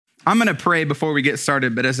I'm going to pray before we get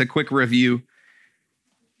started, but as a quick review,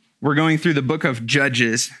 we're going through the book of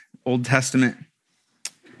Judges, Old Testament.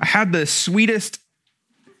 I had the sweetest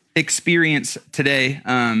experience today.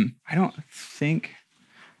 I don't think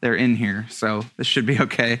they're in here, so this should be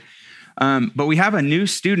okay. But we have a new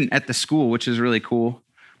student at the school, which is really cool.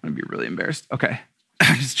 I'm going to be really embarrassed. Okay,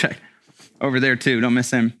 just check. Over there too, don't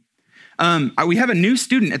miss him. We have a new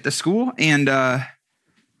student at the school, and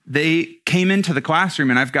they came into the classroom,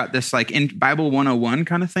 and I've got this like in Bible 101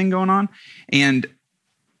 kind of thing going on. And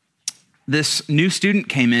this new student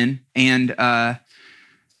came in and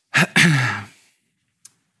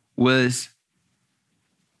was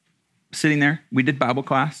sitting there. We did Bible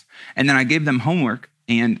class, and then I gave them homework,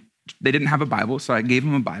 and they didn't have a Bible, so I gave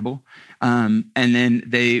them a Bible. And then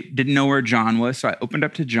they didn't know where John was, so I opened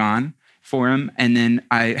up to John for him, and then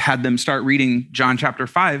I had them start reading John chapter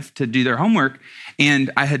 5 to do their homework.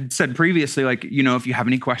 And I had said previously, like, you know, if you have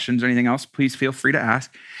any questions or anything else, please feel free to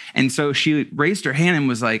ask. And so she raised her hand and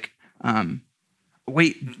was like,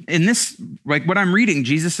 wait, in this, like what I'm reading,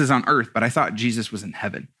 Jesus is on earth, but I thought Jesus was in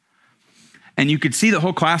heaven. And you could see the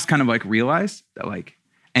whole class kind of like realize that, like,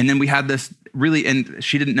 and then we had this really, and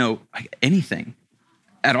she didn't know like anything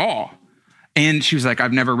at all. And she was like,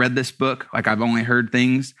 I've never read this book. Like, I've only heard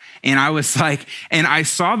things. And I was like, and I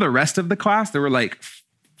saw the rest of the class. There were like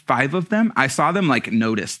 5 of them. I saw them like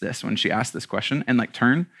notice this when she asked this question and like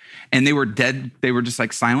turn, and they were dead. They were just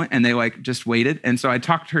like silent, and they like just waited. And so I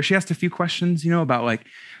talked to her. She asked a few questions, you know, about like,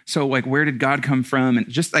 so like, where did God come from? And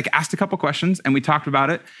just like asked a couple questions, and we talked about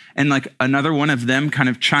it. And like another one of them kind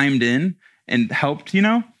of chimed in and helped, you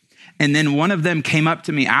know. And then one of them came up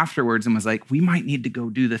to me afterwards and was like, we might need to go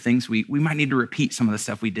do the things we might need to repeat some of the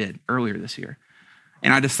stuff we did earlier this year.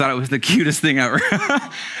 And I just thought it was the cutest thing ever.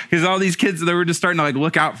 Because all these kids, they were just starting to like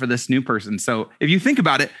look out for this new person. So if you think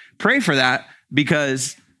about it, pray for that,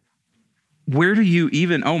 because where do you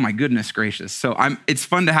even, oh my goodness gracious. So it's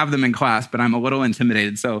fun to have them in class, but I'm a little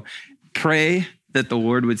intimidated. So pray that the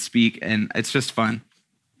Lord would speak, and it's just fun.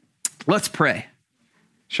 Let's pray,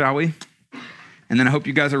 shall we? And then I hope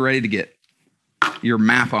you guys are ready to get your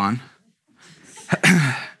map on.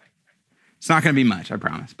 It's not going to be much, I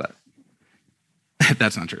promise, but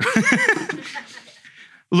that's not true.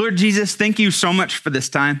 Lord Jesus, thank you so much for this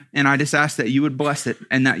time. And I just ask that you would bless it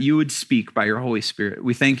and that you would speak by your Holy Spirit.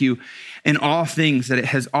 We thank you in all things that it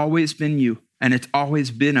has always been you, and it's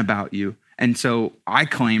always been about you. And so I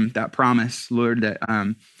claim that promise, Lord, that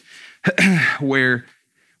where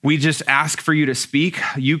we just ask for you to speak.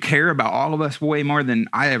 You care about all of us way more than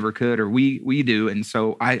I ever could, or we do. And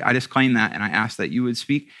so I just claim that, and I ask that you would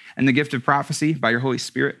speak in the gift of prophecy by your Holy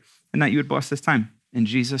Spirit, and that you would bless this time. In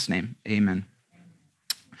Jesus' name, amen.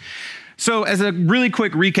 So as a really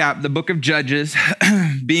quick recap, the book of Judges,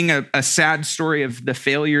 being a sad story of the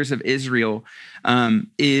failures of Israel,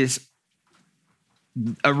 is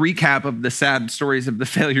a recap of the sad stories of the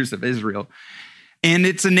failures of Israel. And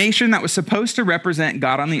it's a nation that was supposed to represent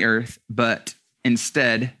God on the earth, but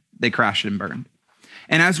instead they crashed and burned.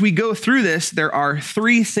 And as we go through this, there are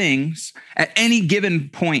 3 things at any given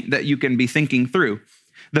point that you can be thinking through.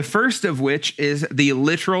 The first of which is the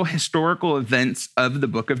literal historical events of the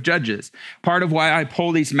book of Judges. Part of why I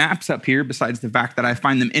pull these maps up here, besides the fact that I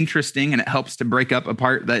find them interesting and it helps to break up a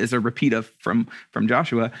part that is a repeat of from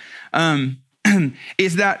Joshua,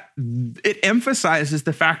 is that it emphasizes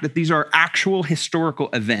the fact that these are actual historical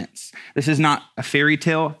events. This is not a fairy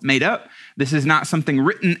tale made up. This is not something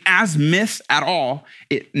written as myth at all.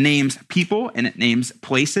 It names people, and it names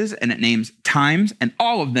places, and it names times, and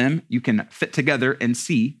all of them you can fit together and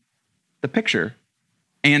see the picture.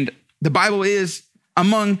 And the Bible is,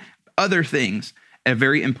 among other things, a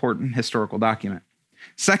very important historical document.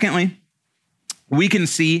 Secondly, we can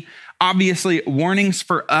see obviously warnings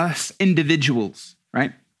for us individuals,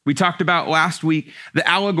 right? We talked about last week the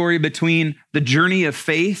allegory between the journey of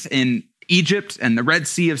faith in Egypt and the Red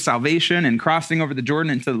Sea of salvation and crossing over the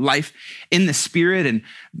Jordan into life in the Spirit. And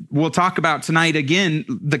we'll talk about tonight again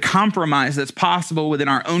the compromise that's possible within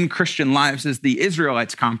our own Christian lives as the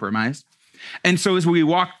Israelites compromised. And so as we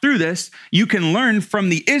walk through this, you can learn from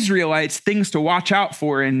the Israelites things to watch out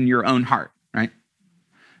for in your own heart, right?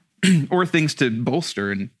 Or things to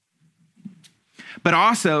bolster. But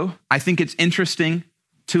also, I think it's interesting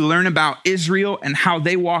to learn about Israel and how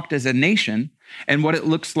they walked as a nation and what it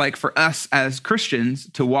looks like for us as Christians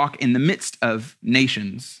to walk in the midst of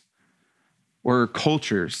nations or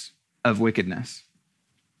cultures of wickedness.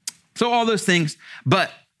 So all those things,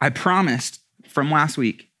 but I promised from last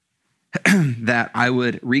week that I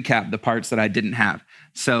would recap the parts that I didn't have.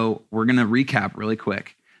 So we're going to recap really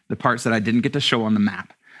quick the parts that I didn't get to show on the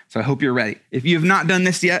map. So I hope you're ready. If you have not done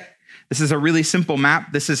this yet, this is a really simple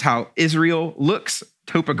map. This is how Israel looks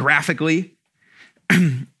topographically.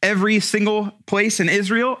 Every single place in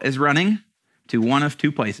Israel is running to one of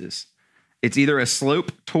two places. It's either a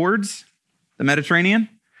slope towards the Mediterranean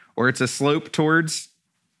or it's a slope towards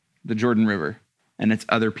the Jordan River and its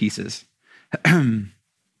other pieces. And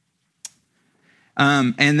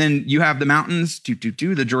then you have the mountains,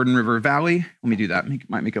 the Jordan River Valley. Let me do that.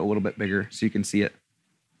 Might make it a little bit bigger so you can see it.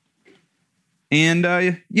 And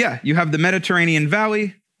you have the Mediterranean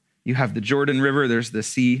Valley. You have the Jordan River. There's the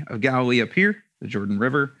Sea of Galilee up here, the Jordan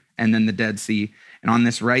River, and then the Dead Sea. And on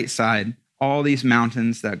this right side, all these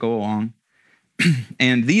mountains that go along.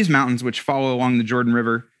 And these mountains, which follow along the Jordan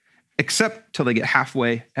River, except till they get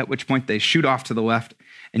halfway, at which point they shoot off to the left,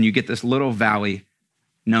 and you get this little valley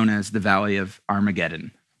known as the Valley of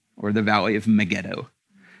Armageddon, or the Valley of Megiddo,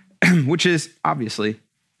 which is obviously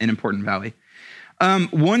an important valley.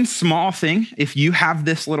 One small thing, if you have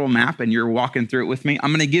this little map and you're walking through it with me,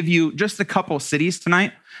 I'm going to give you just a couple cities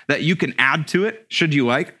tonight that you can add to it, should you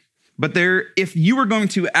like. But if you were going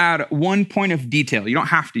to add one point of detail, you don't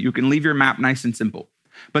have to. You can leave your map nice and simple.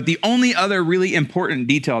 But the only other really important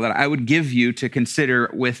detail that I would give you to consider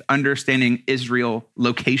with understanding Israel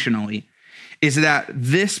locationally is that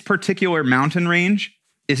this particular mountain range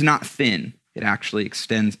is not thin. It actually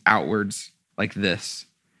extends outwards like this.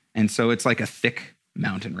 And so it's like a thick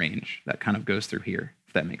mountain range that kind of goes through here,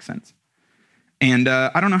 if that makes sense. And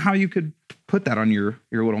I don't know how you could put that on your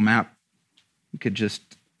little map. You could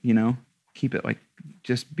just, keep it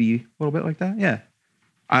just be a little bit like that. Yeah.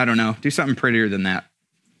 I don't know. Do something prettier than that.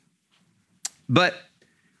 But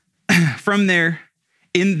from there,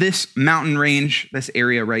 in this mountain range, this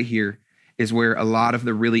area right here is where a lot of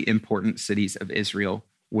the really important cities of Israel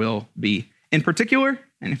will be. In particular,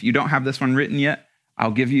 and if you don't have this one written yet,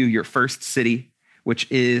 I'll give you your first city, which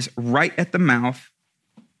is right at the mouth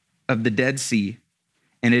of the Dead Sea,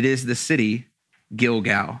 and it is the city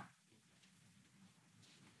Gilgal.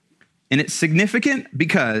 And it's significant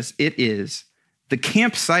because it is the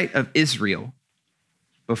campsite of Israel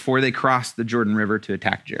before they crossed the Jordan River to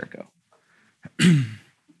attack Jericho.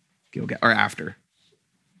 Gilgal, or after.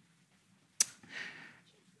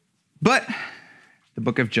 But the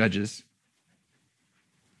book of Judges.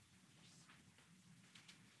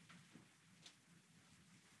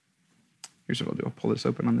 Here's what I'll do. I'll pull this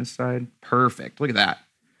open on this side. Perfect. Look at that.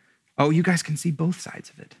 Oh, you guys can see both sides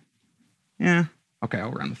of it. Yeah. Okay,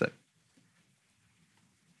 I'll run with it.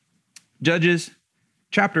 Judges,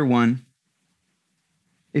 chapter 1.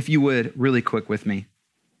 If you would, really quick with me.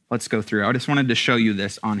 Let's go through. I just wanted to show you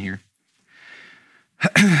this on here.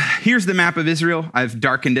 Here's the map of Israel. I've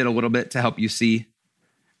darkened it a little bit to help you see.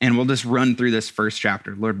 And we'll just run through this first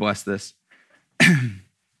chapter. Lord bless this.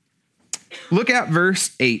 Look at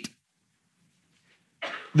verse 8.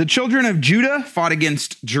 The children of Judah fought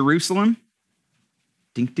against Jerusalem,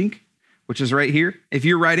 dink, dink, which is right here. If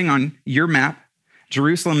you're writing on your map,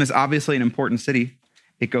 Jerusalem is obviously an important city.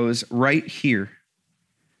 It goes right here.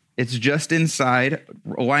 It's just inside,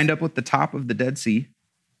 lined up with the top of the Dead Sea.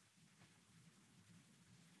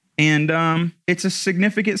 And it's a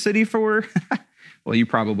significant city for, well, you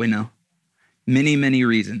probably know, many, many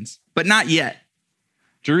reasons, but not yet.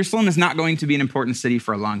 Jerusalem is not going to be an important city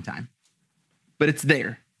for a long time, but it's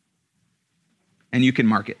there, and you can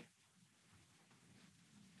mark it.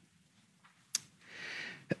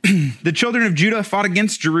 The children of Judah fought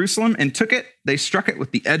against Jerusalem and took it. They struck it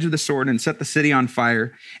with the edge of the sword and set the city on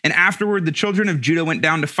fire. And afterward, the children of Judah went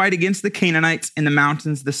down to fight against the Canaanites in the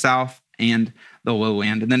mountains, the south, and the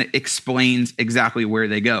lowland. And then it explains exactly where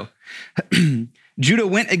they go. Judah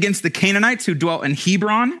went against the Canaanites who dwelt in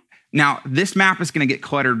Hebron. Now, this map is going to get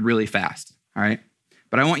cluttered really fast, all right?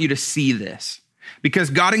 But I want you to see this because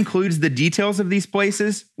God includes the details of these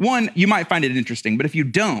places. One, you might find it interesting, but if you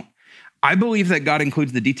don't, I believe that God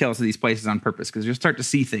includes the details of these places on purpose because you'll start to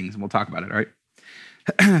see things and we'll talk about it, all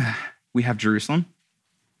right? We have Jerusalem,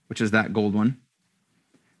 which is that gold one.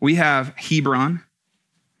 We have Hebron.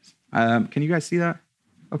 Can you guys see that?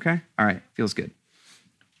 Okay. All right. Feels good.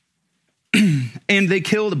 And they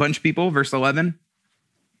killed a bunch of people, verse 11.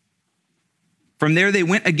 From there, they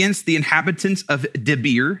went against the inhabitants of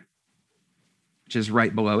Debir, which is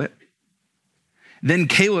right below it. Then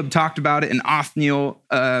Caleb talked about it, and Othniel,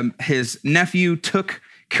 his nephew, took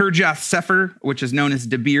Kirjath Sepher, which is known as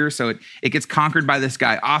Debir. So it gets conquered by this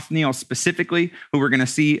guy, Othniel specifically, who we're going to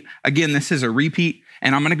see. Again, this is a repeat.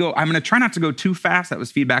 And I'm going to try not to go too fast. That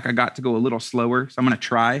was feedback I got to go a little slower. So I'm going to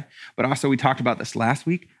try. But also we talked about this last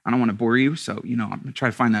week. I don't want to bore you. So, I'm going to try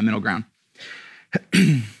to find that middle ground.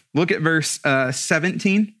 Look at verse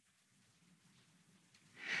 17.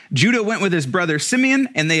 Judah went with his brother Simeon,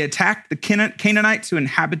 and they attacked the Canaanites who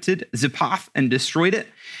inhabited Zippoth and destroyed it.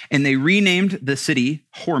 And they renamed the city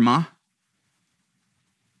Hormah,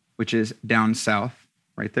 which is down south,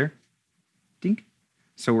 right there. Dink.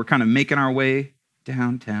 So we're kind of making our way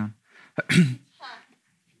downtown.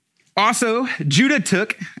 Also, Judah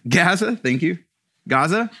took Gaza,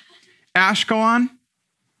 Ashkelon,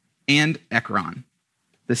 and Ekron,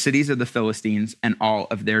 the cities of the Philistines and all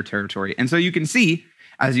of their territory. And so you can see,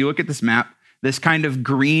 as you look at this map, this kind of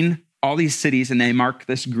green, all these cities, and they mark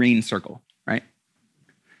this green circle, right?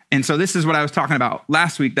 And so this is what I was talking about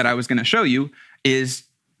last week that I was going to show you is,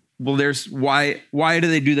 well, there's why do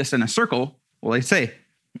they do this in a circle? Well, they say,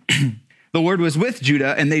 the Lord was with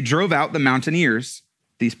Judah, and they drove out the mountaineers,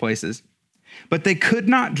 these places. But they could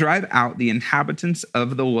not drive out the inhabitants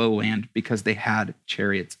of the lowland because they had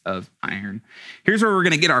chariots of iron. Here's where we're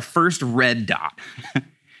going to get our first red dot.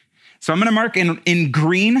 So I'm going to mark in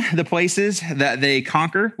green the places that they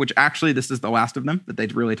conquer, which actually this is the last of them that they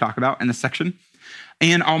really talk about in this section.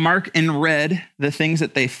 And I'll mark in red the things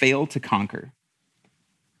that they fail to conquer.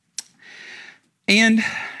 And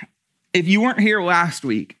if you weren't here last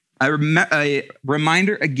week, a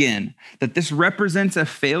reminder again that this represents a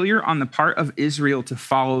failure on the part of Israel to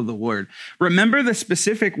follow the Lord. Remember the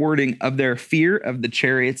specific wording of their fear of the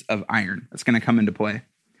chariots of iron. That's going to come into play.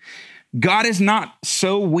 God is not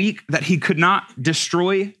so weak that he could not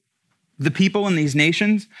destroy the people in these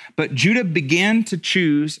nations, but Judah began to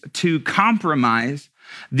choose to compromise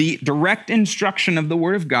the direct instruction of the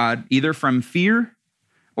word of God, either from fear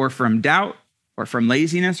or from doubt or from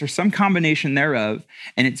laziness or some combination thereof,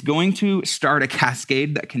 and it's going to start a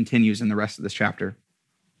cascade that continues in the rest of this chapter.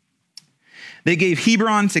 They gave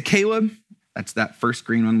Hebron to Caleb. That's that first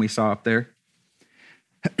green one we saw up there.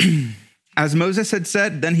 As Moses had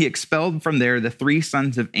said, then he expelled from there the 3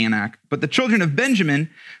 sons of Anak. But the children of Benjamin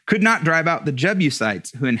could not drive out the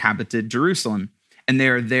Jebusites who inhabited Jerusalem, and they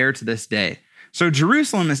are there to this day. So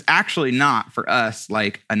Jerusalem is actually not for us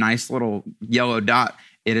like a nice little yellow dot.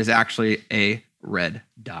 It is actually a red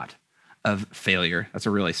dot of failure. That's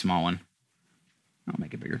a really small one. I'll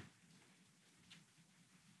make it bigger.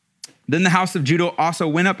 Then the house of Judah also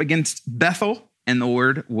went up against Bethel, and the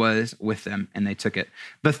Lord was with them, and they took it.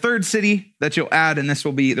 The third city that you'll add, and this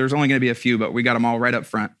will be, there's only going to be a few, but we got them all right up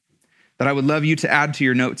front, that I would love you to add to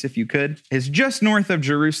your notes if you could, is just north of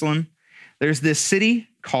Jerusalem. There's this city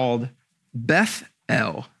called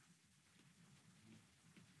Beth-El.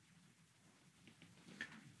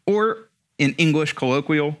 Or in English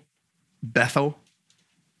colloquial, Bethel,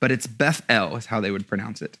 but it's Beth-El is how they would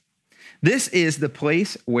pronounce it. This is the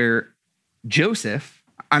place where Jacob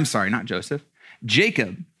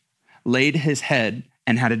laid his head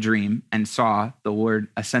and had a dream and saw the Lord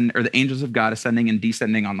ascend, or the angels of God ascending and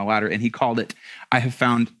descending on the ladder. And he called it, I have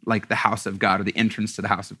found like the house of God, or the entrance to the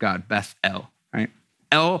house of God, Beth-El, right?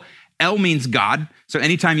 El means God. So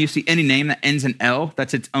anytime you see any name that ends in El,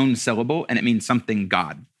 that's its own syllable, and it means something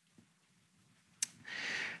God.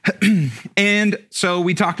 And so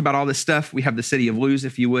we talked about all this stuff. We have the city of Luz,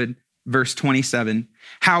 if you would, verse 27.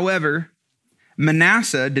 However,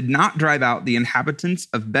 Manasseh did not drive out the inhabitants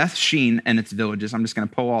of Beth Shean and its villages. I'm just going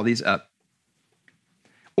to pull all these up.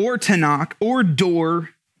 Or Tanakh, or Dor,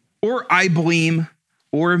 or Ibleam,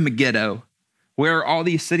 or Megiddo. Where are all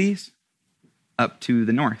these cities? Up to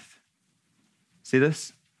the north. See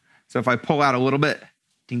this? So if I pull out a little bit,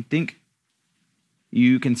 dink, dink,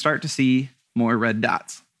 you can start to see more red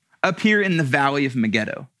dots. Up here in the valley of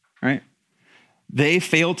Megiddo, right? They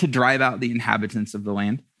failed to drive out the inhabitants of the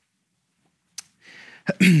land.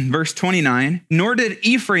 Verse 29, nor did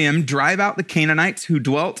Ephraim drive out the Canaanites who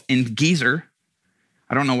dwelt in Gezer.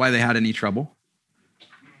 I don't know why they had any trouble.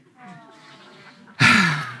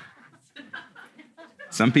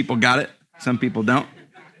 Some people got it. Some people don't.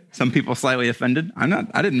 Some people slightly offended.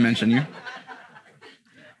 I didn't mention you.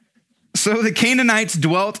 So the Canaanites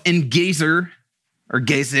dwelt in Gezer, or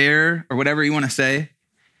Gezer, or whatever you want to say.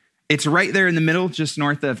 It's right there in the middle, just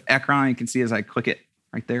north of Ekron. You can see as I click it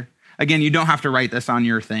right there. Again, you don't have to write this on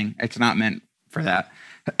your thing. It's not meant for that.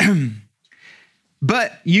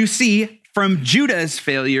 But you see from Judah's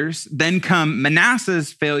failures, then come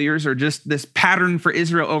Manasseh's failures, or just this pattern for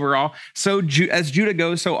Israel overall. So as Judah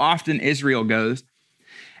goes, so often Israel goes.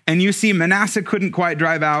 And you see Manasseh couldn't quite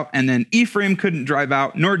drive out, and then Ephraim couldn't drive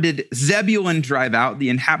out, nor did Zebulun drive out the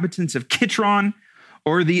inhabitants of Kitron,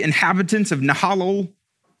 or the inhabitants of Nahalol,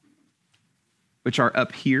 which are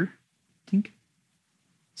up here.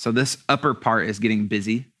 So this upper part is getting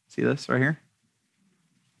busy. See this right here?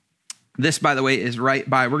 This, by the way, is right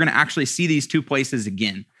by, we're going to actually see these two places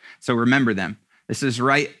again. So remember them. This is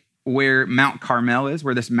right where Mount Carmel is,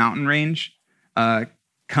 where this mountain range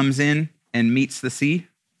comes in and meets the sea,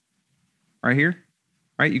 right here,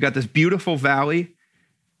 right? You got this beautiful valley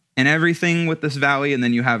and everything with this valley, and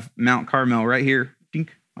then you have Mount Carmel right here,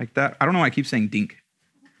 dink, like that. I don't know why I keep saying dink.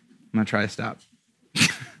 I'm gonna try to stop.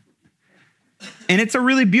 And it's a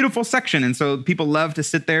really beautiful section, and so people love to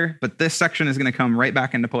sit there, but this section is gonna come right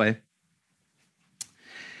back into play.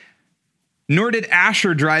 Nor did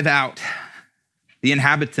Asher drive out the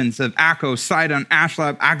inhabitants of Akko, Sidon,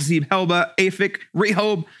 Ashlab, Akzib, Helba, Aphik,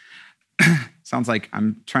 Rehob. Sounds like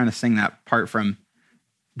I'm trying to sing that part from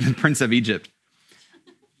the Prince of Egypt.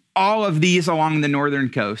 All of these along the northern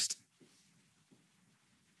coast.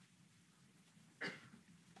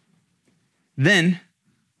 Then,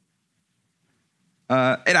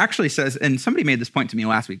 it actually says, and somebody made this point to me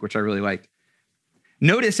last week, which I really liked.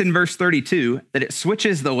 Notice in verse 32 that it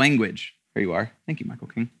switches the language. There you are. Thank you, Michael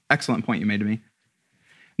King. Excellent point you made to me.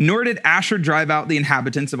 Nor did Asher drive out the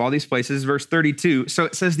inhabitants of all these places. Verse 32. So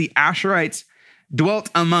it says the Asherites dwelt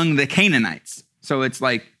among the Canaanites. So it's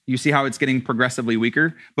like, you see how it's getting progressively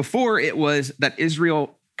weaker? Before it was that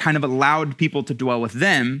Israel kind of allowed people to dwell with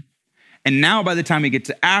them. And now by the time we get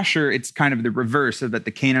to Asher, it's kind of the reverse, so that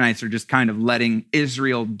the Canaanites are just kind of letting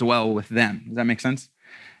Israel dwell with them. Does that make sense?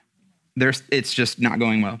 It's just not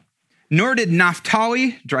going well. Nor did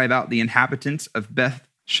Naphtali drive out the inhabitants of Beth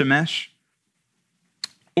Shemesh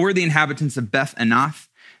or the inhabitants of Beth Anath.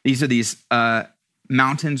 These are these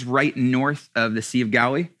mountains right north of the Sea of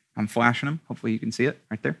Galilee. I'm flashing them. Hopefully you can see it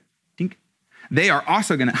right there. Dink. They are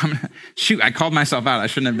also shoot, I called myself out. I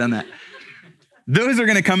shouldn't have done that. Those are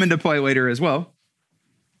gonna come into play later as well.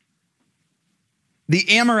 The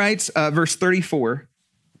Amorites, verse 34,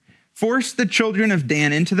 forced the children of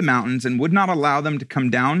Dan into the mountains and would not allow them to come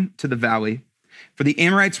down to the valley. For the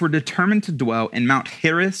Amorites were determined to dwell in Mount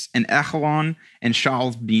Heres and Echelon and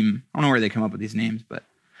Shaalbim. I don't know where they come up with these names, but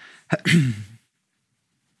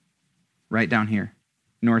right down here,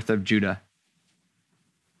 north of Judah.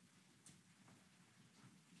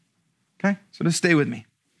 Okay, so just stay with me.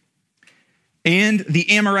 And the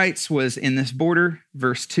Amorites was in this border,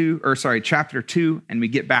 chapter 2, and we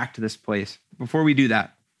get back to this place. Before we do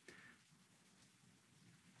that,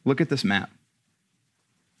 look at this map.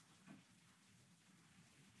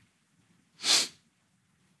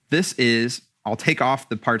 This is, I'll take off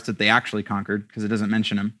the parts that they actually conquered because it doesn't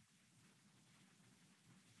mention them.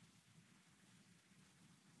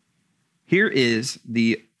 Here is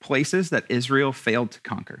the places that Israel failed to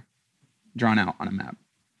conquer, drawn out on a map.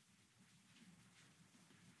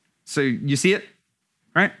 So you see it,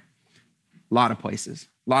 right? A lot of places,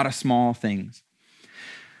 a lot of small things.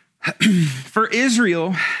 For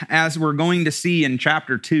Israel, as we're going to see in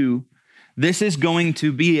chapter 2, this is going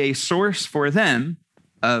to be a source for them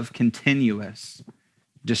of continuous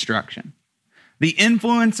destruction. The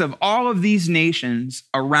influence of all of these nations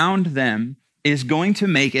around them is going to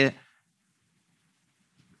make it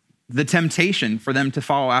the temptation for them to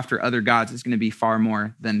follow after other gods is going to be far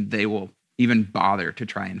more than they will even bother to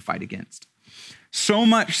try and fight against. So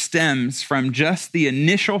much stems from just the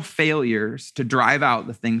initial failures to drive out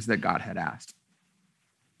the things that God had asked.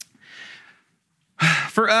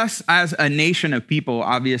 For us as a nation of people,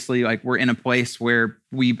 obviously, like we're in a place where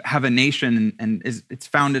we have a nation and it's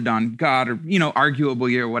founded on God or,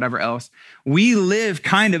 arguably or whatever else. We live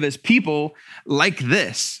kind of as people like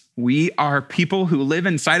this. We are people who live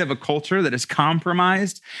inside of a culture that is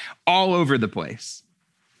compromised all over the place.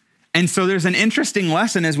 And so there's an interesting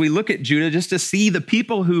lesson as we look at Judah, just to see the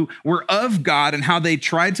people who were of God and how they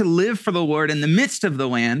tried to live for the Lord in the midst of the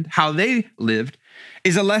land, how they lived,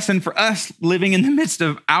 is a lesson for us living in the midst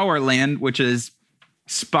of our land, which is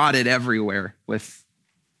spotted everywhere with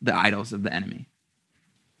the idols of the enemy.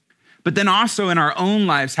 But then also in our own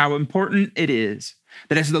lives, how important it is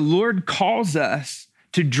that as the Lord calls us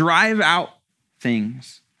to drive out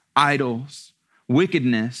things, idols,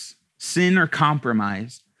 wickedness, sin, or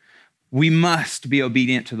compromise, we must be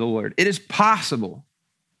obedient to the Lord. It is possible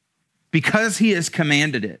because he has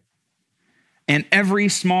commanded it. And every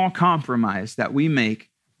small compromise that we make,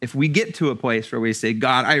 if we get to a place where we say,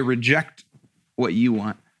 God, I reject what you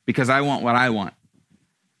want because I want what I want,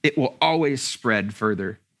 it will always spread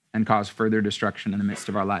further and cause further destruction in the midst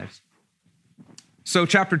of our lives. So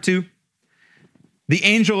chapter 2, the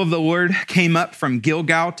angel of the Lord came up from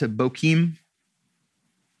Gilgal to Bochim,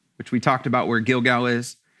 which we talked about where Gilgal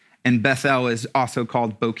is. And Bethel is also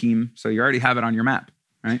called Bochim. So you already have it on your map,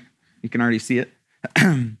 right? You can already see it.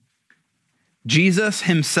 Jesus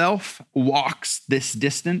himself walks this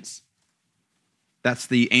distance. That's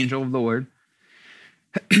the angel of the Lord.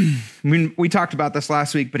 We talked about this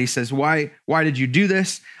last week, but he says, why did you do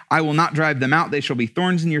this? I will not drive them out. They shall be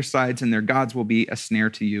thorns in your sides, and their gods will be a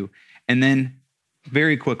snare to you. And then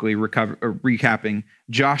very quickly recapping,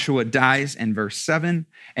 Joshua dies in verse 7,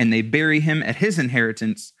 and they bury him at his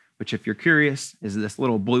inheritance, which, if you're curious, is this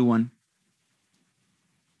little blue one,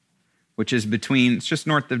 which is it's just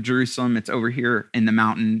north of Jerusalem. It's over here in the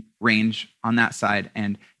mountain range on that side.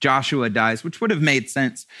 And Joshua dies, which would have made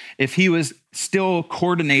sense. If he was still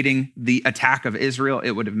coordinating the attack of Israel,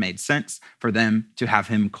 it would have made sense for them to have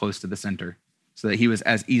him close to the center so that he was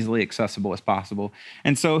as easily accessible as possible.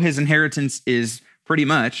 And so his inheritance is pretty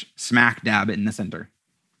much smack dab in the center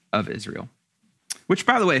of Israel, which,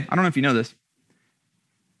 by the way, I don't know if you know this,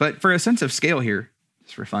 but for a sense of scale here,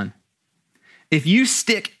 just for fun, if you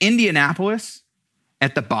stick Indianapolis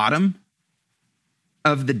at the bottom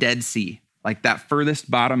of the Dead Sea, like that furthest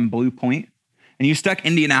bottom blue point, and you stuck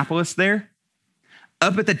Indianapolis there,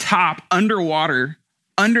 up at the top, underwater,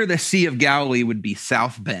 under the Sea of Galilee would be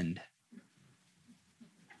South Bend,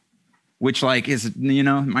 which is,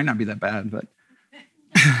 might not be that bad, but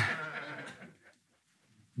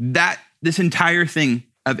this entire thing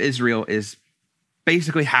of Israel is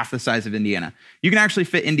basically half the size of Indiana. You can actually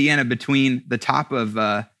fit Indiana between the top of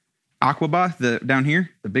Aqaba, down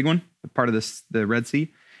here, the big one, the part of the Red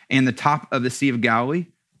Sea, and the top of the Sea of Galilee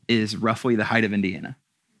is roughly the height of Indiana.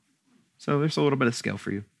 So there's a little bit of scale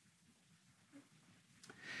for you.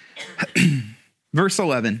 Verse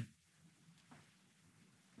 11.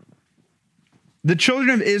 The children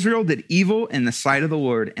of Israel did evil in the sight of the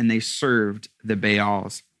Lord, and they served the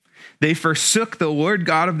Baals. They forsook the Lord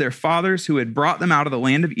God of their fathers who had brought them out of the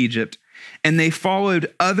land of Egypt, and they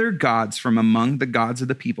followed other gods from among the gods of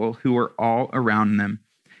the people who were all around them.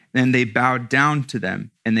 And they bowed down to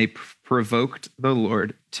them, and they provoked the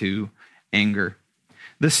Lord to anger.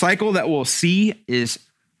 The cycle that we'll see is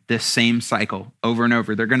the same cycle over and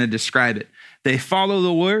over. They're going to describe it. They follow the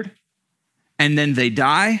Lord, and then they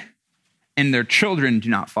die, and their children do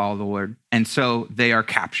not follow the Lord, and so they are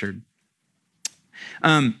captured.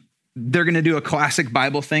 They're going to do a classic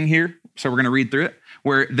Bible thing here, so we're going to read through it,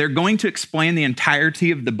 where they're going to explain the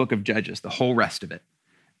entirety of the book of Judges, the whole rest of it.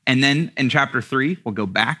 And then in chapter 3, we'll go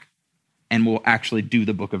back and we'll actually do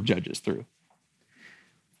the book of Judges through.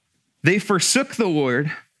 They forsook the Lord,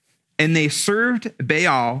 and they served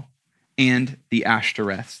Baal and the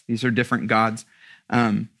Ashtoreths. These are different gods.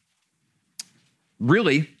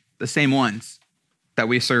 Really, the same ones that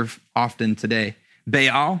we serve often today.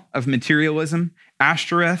 Baal of materialism,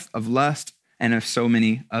 Ashtoreth of lust, and of so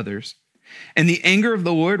many others. And the anger of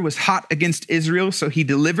the Lord was hot against Israel, so he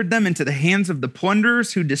delivered them into the hands of the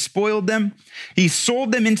plunderers who despoiled them. He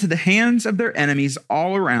sold them into the hands of their enemies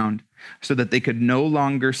all around, so that they could no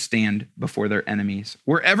longer stand before their enemies.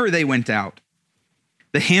 Wherever they went out,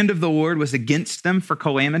 the hand of the Lord was against them for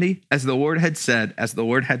calamity, as the Lord had said, as the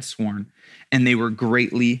Lord had sworn, and they were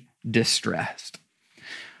greatly distressed.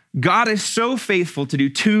 God is so faithful to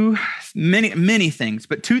do many things,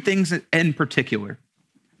 but two things in particular.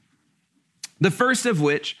 The first of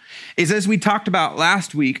which is, as we talked about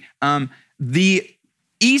last week, the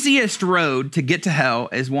easiest road to get to hell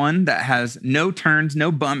is one that has no turns,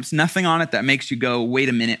 no bumps, nothing on it that makes you go, wait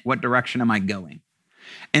a minute, what direction am I going?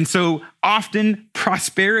 And so often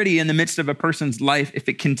prosperity in the midst of a person's life, if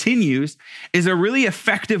it continues, is a really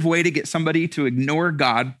effective way to get somebody to ignore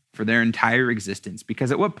God for their entire existence.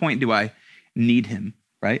 Because at what point do I need him,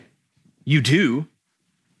 right? You do,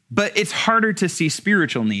 but it's harder to see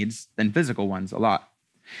spiritual needs than physical ones a lot.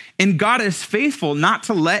 And God is faithful not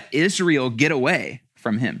to let Israel get away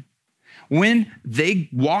from him. When they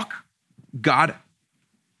walk, God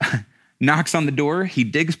knocks on the door, he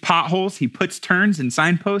digs potholes, he puts turns and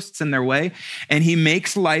signposts in their way, and he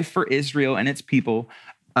makes life for Israel and its people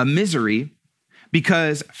a misery,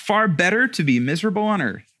 because far better to be miserable on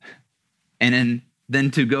earth than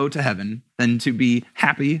to go to heaven, than to be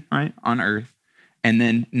happy, right, on earth, and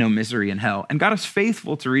then no misery in hell. And God is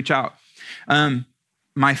faithful to reach out.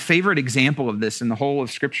 My favorite example of this in the whole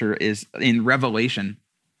of Scripture is in Revelation,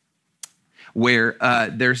 where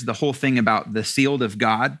there's the whole thing about the sealed of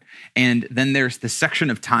God, and then there's the section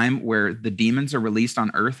of time where the demons are released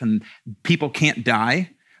on earth and people can't die,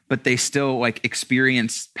 but they still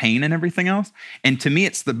experience pain and everything else. And to me,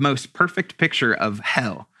 it's the most perfect picture of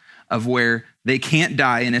hell, of where they can't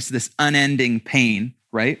die and it's this unending pain,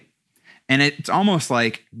 right? And it's almost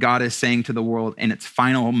like God is saying to the world in its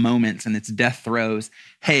final moments and its death throes,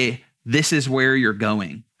 hey, this is where you're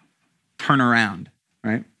going. Turn around,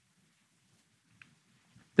 right?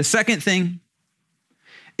 The second thing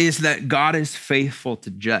is that God is faithful to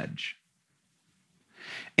judge.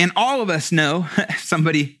 And all of us know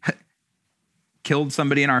somebody killed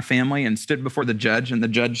somebody in our family and stood before the judge, and the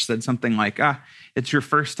judge said something like, it's your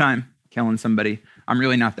first time killing somebody. I'm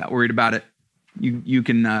really not that worried about it. You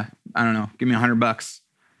can, I don't know, give me $100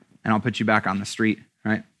 and I'll put you back on the street,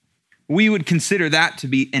 right? We would consider that to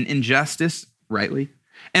be an injustice, rightly,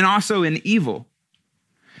 and also an evil.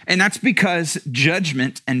 And that's because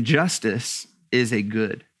judgment and justice is a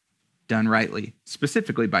good done rightly,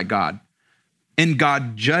 specifically by God. And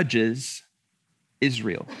God judges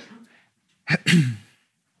Israel.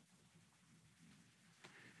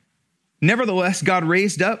 Nevertheless, God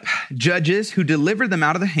raised up judges who delivered them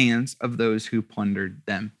out of the hands of those who plundered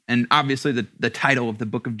them. And obviously the title of the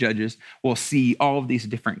book of Judges will see all of these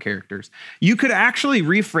different characters. You could actually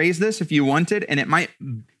rephrase this if you wanted, and it might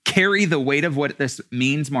carry the weight of what this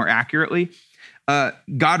means more accurately.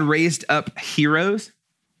 God raised up heroes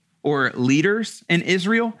or leaders in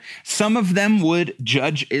Israel. Some of them would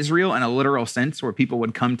judge Israel in a literal sense, where people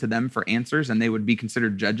would come to them for answers and they would be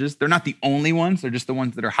considered judges. They're not the only ones, they're just the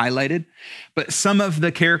ones that are highlighted. But some of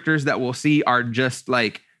the characters that we'll see are just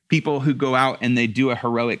like people who go out and they do a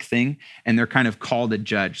heroic thing and they're kind of called a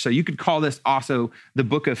judge. So you could call this also the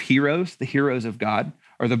book of heroes, the heroes of God,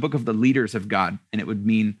 or the book of the leaders of God, and it would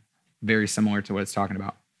mean very similar to what it's talking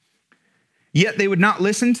about. Yet they would not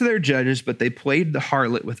listen to their judges, but they played the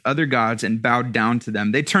harlot with other gods and bowed down to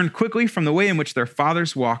them. They turned quickly from the way in which their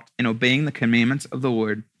fathers walked in obeying the commandments of the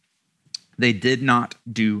Lord. They did not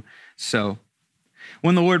do so.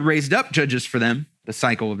 When the Lord raised up judges for them, the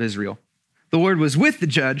cycle of Israel, the Lord was with the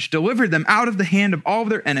judge, delivered them out of the hand of all of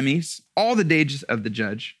their enemies, all the days of the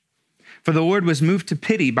judge. For the Lord was moved to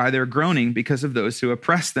pity by their groaning because of those who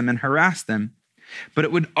oppressed them and harassed them. But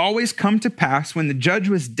it would always come to pass when the judge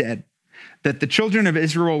was dead, that the children of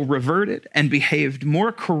Israel reverted and behaved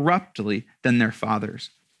more corruptly than their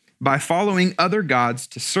fathers. By following other gods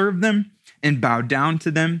to serve them and bow down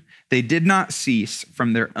to them, they did not cease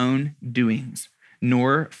from their own doings,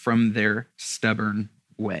 nor from their stubborn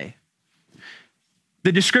way.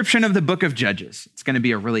 The description of the book of Judges, it's going to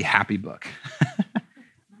be a really happy book.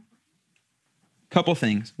 Couple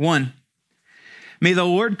things. One, may the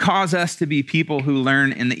Lord cause us to be people who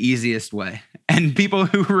learn in the easiest way and people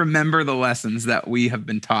who remember the lessons that we have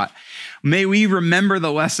been taught. May we remember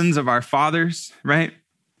the lessons of our fathers, right?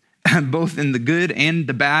 Both in the good and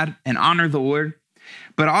the bad, and honor the Lord.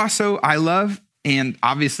 But also I love, and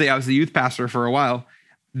obviously I was the youth pastor for a while,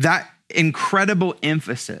 that incredible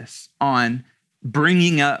emphasis on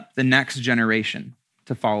bringing up the next generation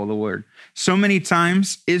to follow the Lord. So many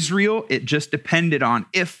times, Israel, it just depended on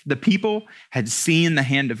if the people had seen the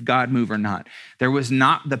hand of God move or not. There was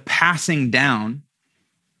not the passing down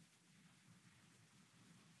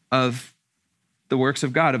of the works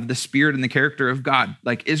of God, of the spirit and the character of God.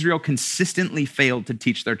 Like Israel consistently failed to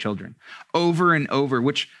teach their children over and over,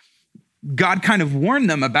 which God kind of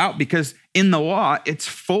warned them about, because in the law, it's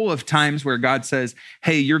full of times where God says,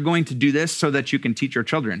 hey, you're going to do this so that you can teach your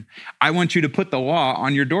children. I want you to put the law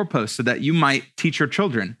on your doorpost so that you might teach your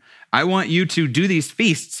children. I want you to do these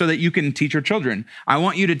feasts so that you can teach your children. I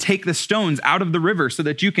want you to take the stones out of the river so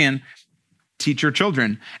that you can teach your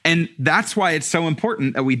children. And that's why it's so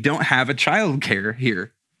important that we don't have a childcare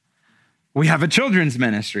here. We have a children's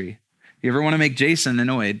ministry. If you ever want to make Jason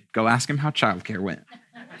annoyed, go ask him how childcare went.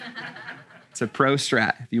 It's a pro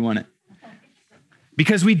strat if you want it.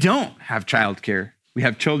 Because we don't have childcare. We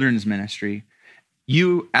have children's ministry.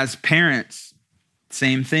 You as parents,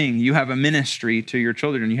 same thing. You have a ministry to your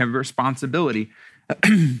children. You have a responsibility.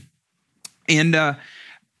 And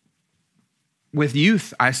with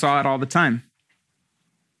youth, I saw it all the time.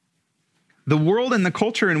 The world and the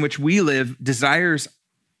culture in which we live desires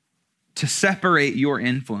to separate your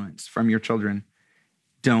influence from your children.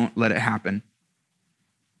 Don't let it happen.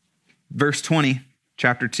 Verse 20,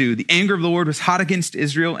 chapter 2, the anger of the Lord was hot against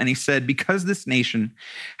Israel, and he said, because this nation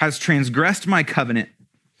has transgressed my covenant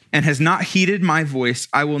and has not heeded my voice,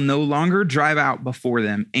 I will no longer drive out before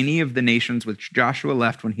them any of the nations which Joshua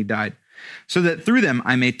left when he died, so that through them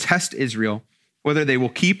I may test Israel, whether they will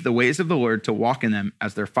keep the ways of the Lord to walk in them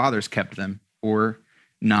as their fathers kept them or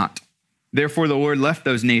not. Therefore the Lord left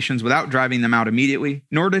those nations without driving them out immediately,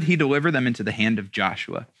 nor did he deliver them into the hand of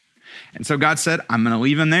Joshua. And so God said, I'm going to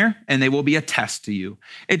leave them there, and they will be a test to you.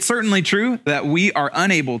 It's certainly true that we are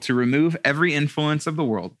unable to remove every influence of the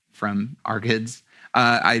world from our kids.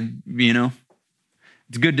 It's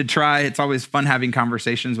good to try. It's always fun having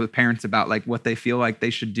conversations with parents about like what they feel like they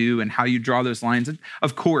should do and how you draw those lines. And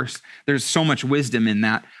of course, there's so much wisdom in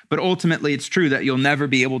that, but ultimately it's true that you'll never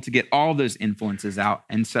be able to get all those influences out.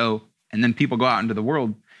 And then people go out into the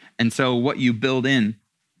world. And so what you build in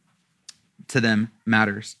to them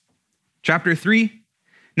matters. Chapter 3,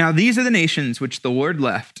 Now these are the nations which the Lord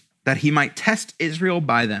left, that he might test Israel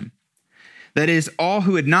by them. That is, all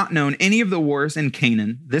who had not known any of the wars in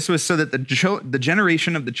Canaan. This was so that the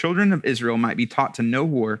generation of the children of Israel might be taught to know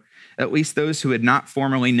war, at least those who had not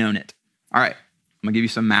formerly known it. All right, I'm gonna give you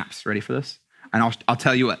some maps. Ready for this? And I'll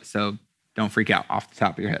tell you what, so don't freak out off the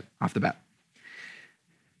top of your head, off the bat.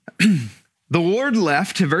 The Lord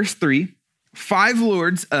left, verse 3, 5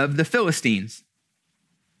 lords of the Philistines.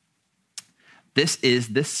 This is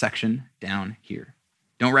this section down here.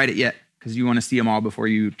 Don't write it yet, because you want to see them all before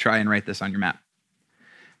you try and write this on your map.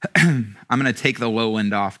 I'm going to take the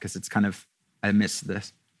lowland off because it's kind of, I missed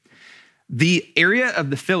this. The area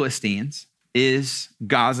of the Philistines is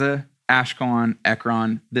Gaza, Ashkelon,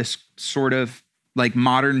 Ekron, this sort of like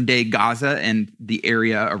modern day Gaza and the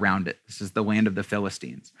area around it. This is the land of the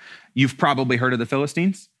Philistines. You've probably heard of the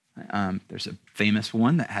Philistines. There's a famous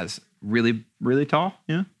one that has really, really tall,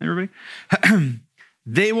 everybody.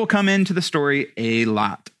 They will come into the story a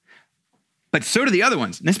lot. But so do the other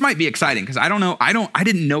ones. And this might be exciting because I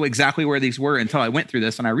didn't know exactly where these were until I went through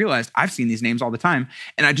this and I realized I've seen these names all the time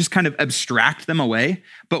and I just kind of abstract them away.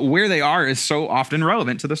 But where they are is so often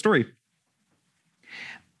relevant to the story.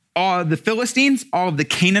 The Philistines, all of the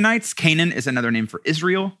Canaanites. Canaan is another name for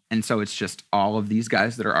Israel. And so it's just all of these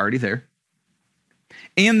guys that are already there.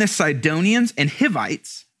 And the Sidonians and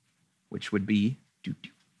Hivites, which would be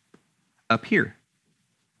up here.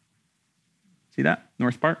 See that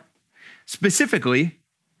north part? Specifically,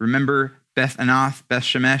 remember Beth Anath, Beth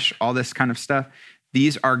Shemesh, all this kind of stuff.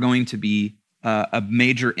 These are going to be a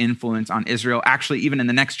major influence on Israel. Actually, even in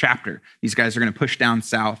the next chapter, these guys are going to push down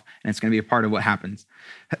south, and it's going to be a part of what happens.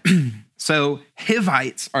 So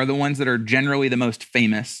Hivites are the ones that are generally the most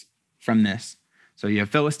famous from this. So you have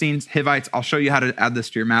Philistines, Hivites. I'll show you how to add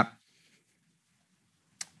this to your map.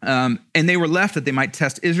 And they were left that they might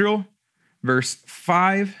test Israel. Verse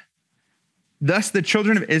 5. Thus the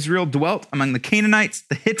children of Israel dwelt among the Canaanites,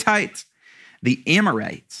 the Hittites, the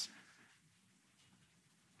Amorites.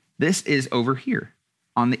 This is over here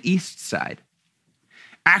on the east side.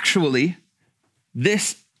 Actually,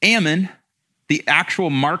 this Ammon, the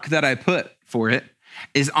actual mark that I put for it,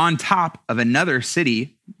 is on top of another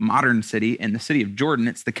city, modern city, in the city of Jordan.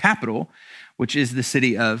 It's the capital, which is the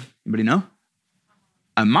city of, anybody know?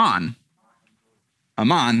 Ammon.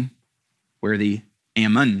 Ammon, where the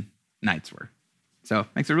Ammonites were. So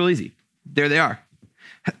makes it real easy. There they are.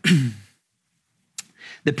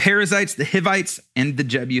 The Perizzites, the Hivites, and the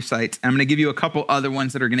Jebusites. I'm going to give you a couple other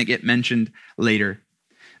ones that are going to get mentioned later.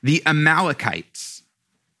 The Amalekites,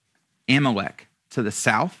 Amalek to the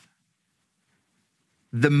south.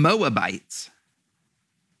 The Moabites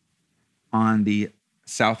on the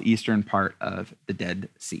southeastern part of the Dead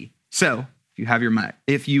Sea. So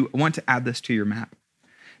if you want to add this to your map,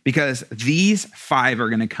 because these 5 are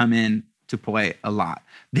going to come in to play a lot.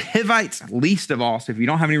 The Hivites, least of all. So if you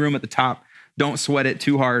don't have any room at the top, don't sweat it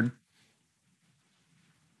too hard.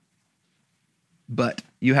 But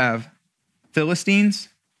you have Philistines,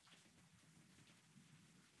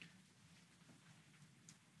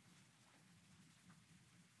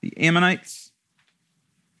 the Ammonites,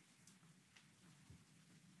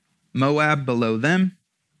 Moab below them,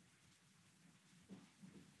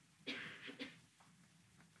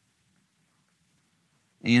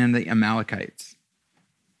 and the Amalekites.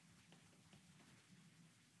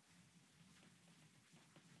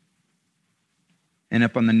 And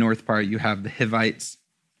up on the north part, you have the Hivites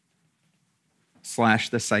 /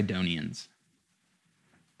 the Sidonians.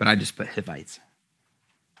 But I just put Hivites.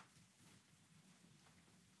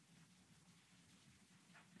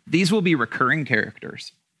 These will be recurring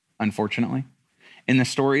characters, unfortunately, in the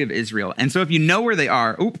story of Israel. And so if you know where they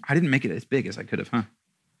are, I didn't make it as big as I could have, huh?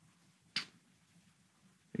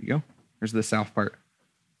 There you go. There's the south part.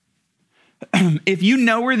 If you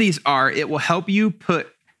know where these are, it will help you put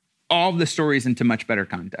all of the stories into much better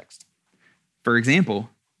context. For example,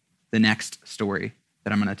 the next story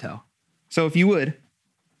that I'm going to tell. So if you would,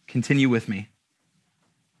 continue with me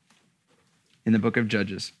in the book of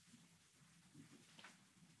Judges.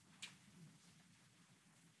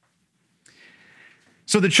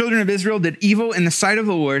 So the children of Israel did evil in the sight of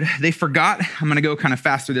the Lord. They forgot. I'm going to go kind of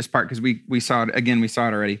fast through this part because we saw it again. We saw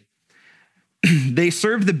it already. They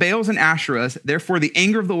served the Baals and Asherahs. Therefore, the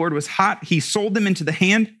anger of the Lord was hot. He sold them into the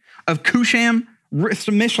hand of Cusham,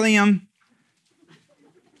 Mishlam,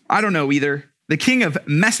 I don't know either, the king of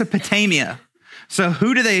Mesopotamia. So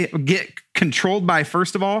who do they get controlled by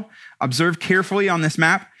first of all? Observe carefully on this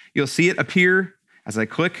map. You'll see it appear as I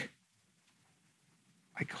click.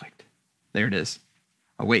 I clicked. There it is.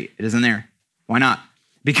 Oh, wait, it isn't there. Why not?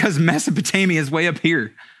 Because Mesopotamia is way up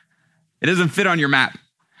here. It doesn't fit on your map.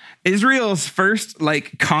 Israel's first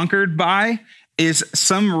conquered by is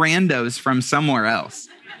some randos from somewhere else.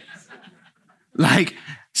 Like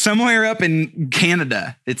somewhere up in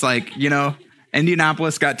Canada. It's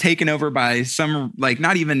Indianapolis got taken over by some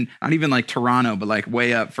not even Toronto, but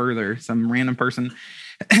way up further, some random person.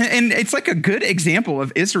 And it's a good example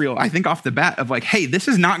of Israel, I think, off the bat of hey, this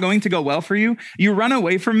is not going to go well for you. You run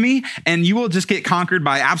away from me and you will just get conquered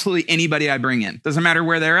by absolutely anybody I bring in. Doesn't matter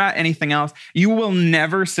where they're at, anything else. You will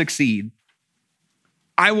never succeed.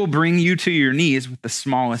 I will bring you to your knees with the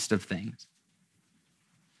smallest of things.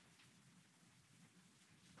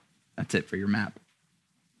 That's it for your map.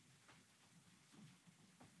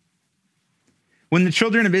 When the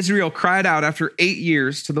children of Israel cried out after 8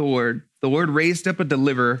 years to the Lord raised up a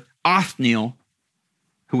deliverer, Othniel,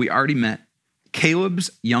 who we already met,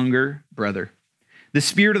 Caleb's younger brother. The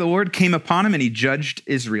Spirit of the Lord came upon him and he judged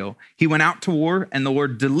Israel. He went out to war and the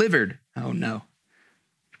Lord delivered,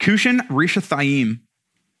 Cushan-Rishathaim,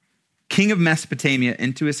 king of Mesopotamia,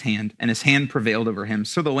 into his hand, and his hand prevailed over him.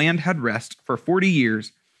 So the land had rest for 40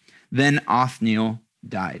 years. Then Othniel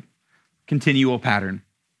died. Continual pattern.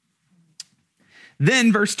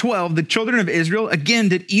 Then, verse 12, the children of Israel again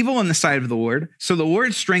did evil in the sight of the Lord. So the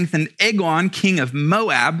Lord strengthened Eglon, king of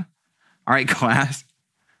Moab. All right, class.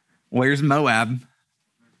 Where's Moab?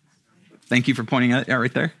 Thank you for pointing out. Yeah,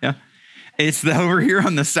 right there. Yeah. It's over here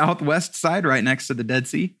on the southwest side, right next to the Dead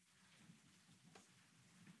Sea.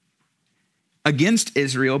 Against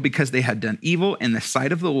Israel because they had done evil in the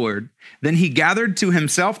sight of the Lord. Then he gathered to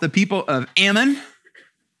himself the people of Ammon.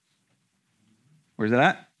 Where's it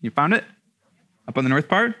at? You found it? Up on the north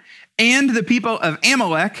part. And the people of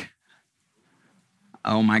Amalek.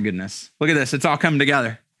 Oh my goodness. Look at this. It's all come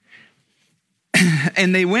together.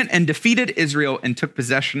 And they went and defeated Israel and took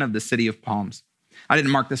possession of the city of palms. I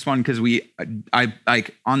didn't mark this one because I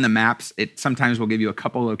on the maps, it sometimes will give you a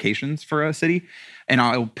couple locations for a city and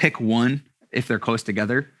I'll pick one if they're close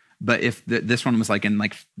together. But if this one was in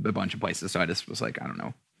a bunch of places. So I just was I don't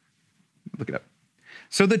know. Look it up.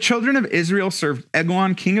 So the children of Israel served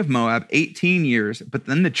Eglon, king of Moab, 18 years. But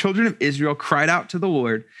then the children of Israel cried out to the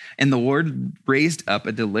Lord, and the Lord raised up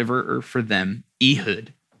a deliverer for them,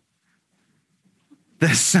 Ehud,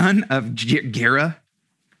 the son of Gera,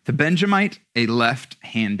 the Benjamite, a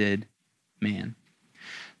left-handed man.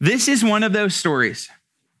 This is one of those stories.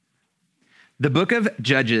 The book of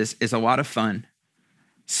Judges is a lot of fun,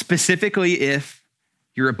 specifically if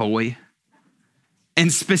you're a boy, and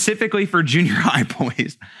specifically for junior high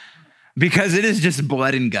boys, because it is just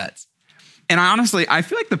blood and guts. And I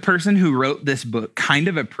feel like the person who wrote this book kind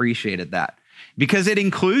of appreciated that because it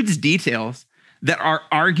includes details that are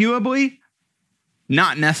arguably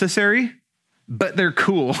not necessary, but they're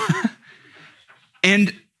cool.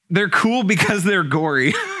 And they're cool because they're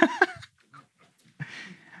gory.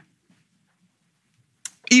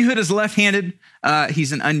 Ehud is left-handed.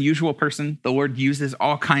 He's an unusual person. The Lord uses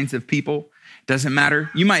all kinds of people. Doesn't matter.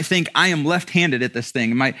 You might think I am left-handed at this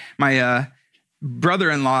thing. My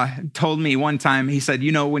brother-in-law told me one time, he said,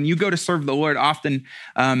 when you go to serve the Lord, often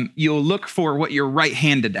you'll look for what you're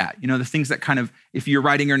right-handed at. The things that if you're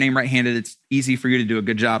writing your name right-handed, it's easy for you to do a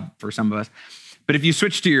good job for some of us. But if you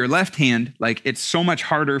switch to your left hand, it's so much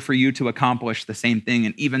harder for you to accomplish the same thing.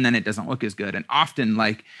 And even then it doesn't look as good. And often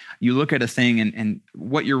you look at a thing and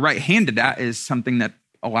what you're right-handed at is something that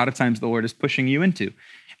a lot of times the Lord is pushing you into.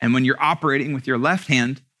 And when you're operating with your left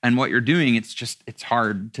hand and what you're doing, it's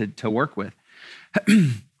hard to work with.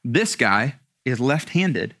 This guy is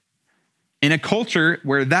left-handed in a culture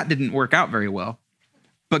where that didn't work out very well,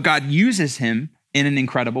 but God uses him in an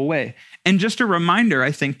incredible way. And just a reminder,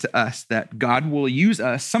 I think, to us that God will use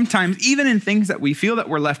us sometimes, even in things that we feel that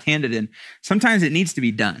we're left-handed in, sometimes it needs to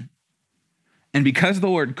be done. And because the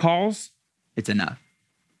Lord calls, it's enough.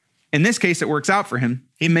 In this case, it works out for him.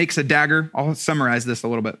 He makes a dagger. I'll summarize this a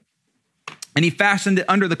little bit. And he fastened it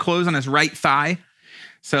under the clothes on his right thigh.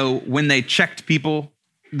 So when they checked people,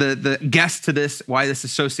 the guess to this, why this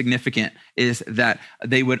is so significant, is that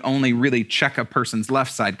they would only really check a person's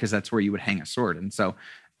left side because that's where you would hang a sword. And so,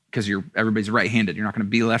 because everybody's right-handed, you're not going to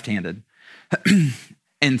be left-handed.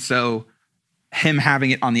 And so him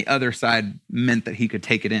having it on the other side meant that he could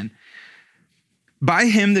take it in. By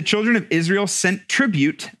him, the children of Israel sent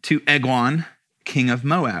tribute to Eglon, king of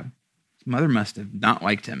Moab. His mother must have not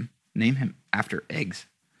liked him. Name him after eggs.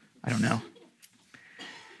 I don't know.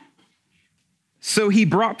 So he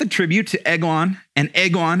brought the tribute to Eglon, and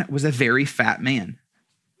Eglon was a very fat man.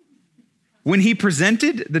 When he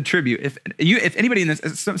presented the tribute, if anybody in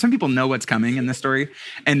this, some people know what's coming in this story,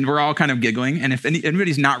 and we're all kind of giggling. And if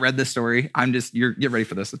anybody's not read this story, get ready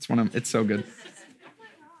for this. It's so good.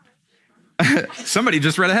 Somebody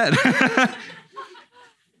just read ahead.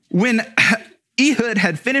 When Ehud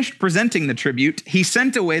had finished presenting the tribute, he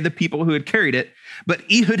sent away the people who had carried it, but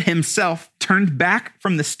Ehud himself turned back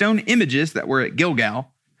from the stone images that were at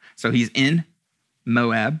Gilgal. So he's in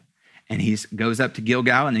Moab, and he goes up to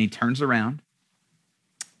Gilgal, and then he turns around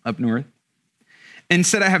up north and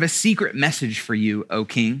said, I have a secret message for you, O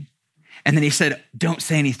king. And then he said, don't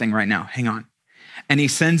say anything right now. Hang on. And he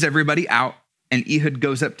sends everybody out, and Ehud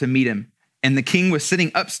goes up to meet him. And the king was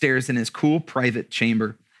sitting upstairs in his cool private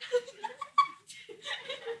chamber.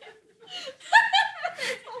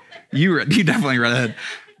 You definitely read ahead.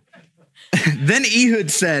 Then Ehud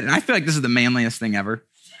said, and I feel like this is the manliest thing ever,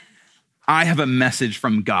 I have a message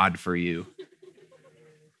from God for you.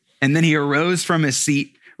 And then he arose from his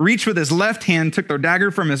seat, reached with his left hand, took the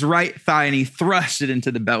dagger from his right thigh, and he thrust it into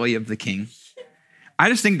the belly of the king. I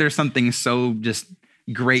just think there's something so just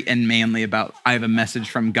great and manly about, I have a message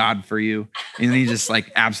from God for you. And then he just like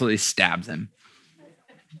absolutely stabs him.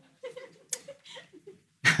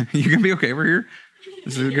 You gonna be okay over here?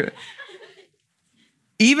 This is good.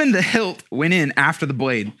 Even the hilt went in after the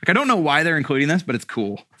blade. Like, I don't know why they're including this, but it's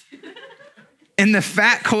cool. And the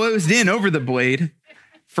fat closed in over the blade,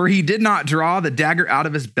 for he did not draw the dagger out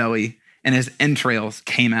of his belly, and his entrails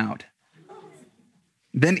came out.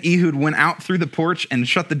 Then Ehud went out through the porch and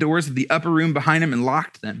shut the doors of the upper room behind him and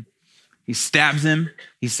locked them. He stabs him.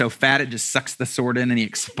 He's so fat, it just sucks the sword in and he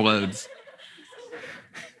explodes.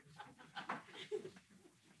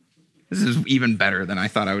 This is even better than I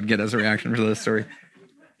thought I would get as a reaction for this story.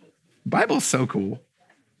 The Bible's so cool.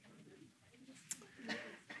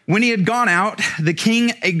 When he had gone out, the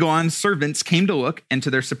king Eglon's servants came to look, and to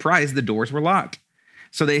their surprise, the doors were locked.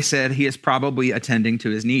 So they said, he is probably attending to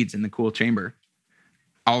his needs in the cool chamber.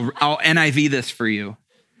 I'll NIV this for you.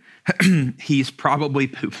 He's probably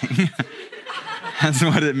pooping. That's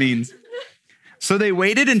what it means. So they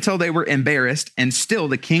waited until they were embarrassed, and still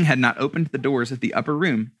the king had not opened the doors of the upper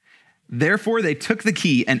room. Therefore they took the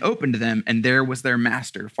key and opened them, and there was their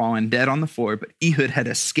master, fallen dead on the floor, but Ehud had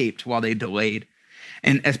escaped while they delayed,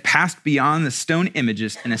 and has passed beyond the stone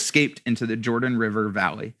images and escaped into the Jordan River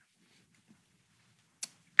Valley.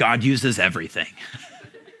 God uses everything.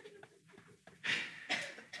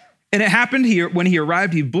 And it happened here when he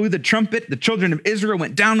arrived, he blew the trumpet. The children of Israel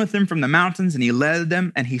went down with him from the mountains, and he led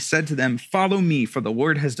them, and he said to them, follow me, for the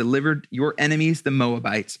Lord has delivered your enemies, the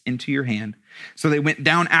Moabites, into your hand. So they went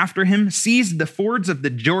down after him, seized the fords of the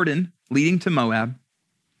Jordan leading to Moab,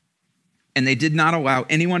 and they did not allow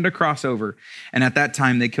anyone to cross over. And at that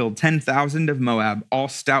time, they killed 10,000 of Moab, all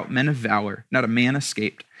stout men of valor. Not a man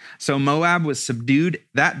escaped. So Moab was subdued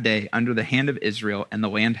that day under the hand of Israel, and the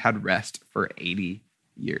land had rest for 80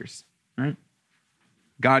 years. Right?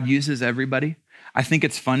 God uses everybody. I think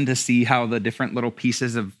it's fun to see how the different little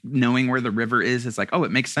pieces of knowing where the river is, it's like, oh,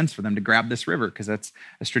 it makes sense for them to grab this river because that's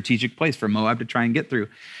a strategic place for Moab to try and get through.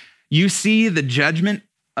 You see the judgment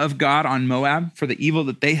of God on Moab for the evil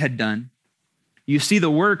that they had done. You see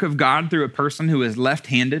the work of God through a person who is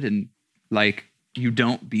left-handed, and like, you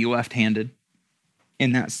don't be left-handed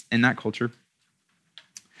in that culture.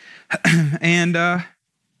 And an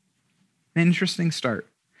interesting start.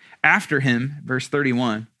 After him, verse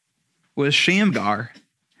 31, was Shamgar,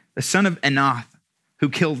 the son of Anath, who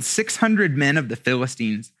killed 600 men of the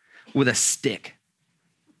Philistines with a stick.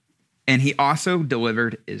 And he also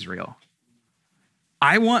delivered Israel.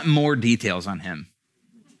 I want more details on him.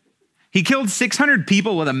 He killed 600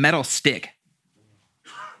 people with a metal stick.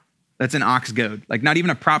 That's an ox goad. Like, not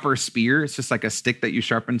even a proper spear. It's just like a stick that you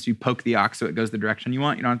sharpen so you poke the ox so it goes the direction you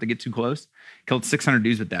want. You don't have to get too close. Killed 600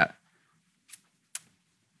 dudes with that.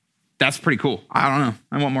 That's pretty cool. I don't know.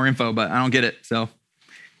 I want more info, but I don't get it. So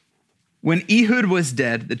when Ehud was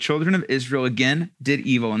dead, the children of Israel again did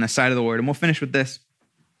evil in the sight of the Lord. And we'll finish with this.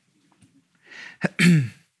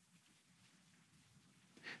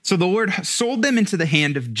 So the Lord sold them into the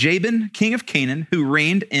hand of Jabin, king of Canaan, who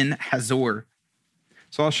reigned in Hazor.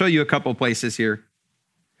 So I'll show you a couple places here.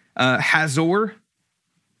 Hazor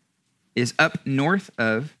is up north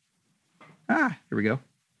of, here we go,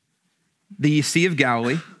 the Sea of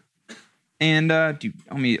Galilee. And let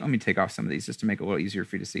me take off some of these just to make it a little easier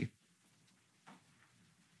for you to see.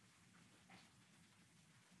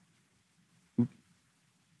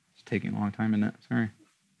 It's taking a long time, isn't it? Sorry.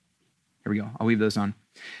 Here we go. I'll leave those on.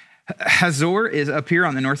 Hazor is up here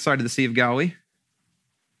on the north side of the Sea of Galilee.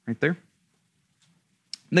 Right there.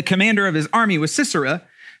 The commander of his army was Sisera,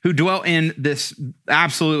 who dwelt in this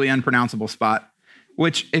absolutely unpronounceable spot,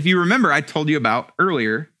 which, if you remember, I told you about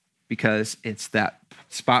earlier, because it's that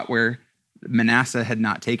spot where Manasseh had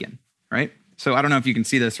not taken, right? So I don't know if you can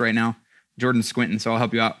see this right now. Jordan's squinting, so I'll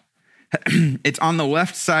help you out. It's on the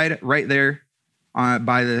left side right there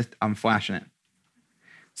I'm flashing it.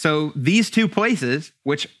 So these two places,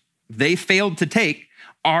 which they failed to take,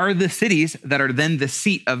 are the cities that are then the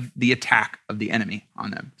seat of the attack of the enemy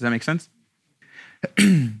on them. Does that make sense?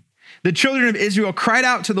 The children of Israel cried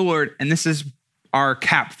out to the Lord, and this is our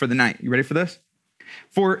cap for the night. You ready for this?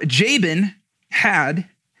 For Jabin had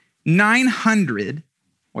 900,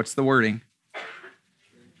 what's the wording?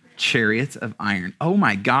 Chariots of iron. Oh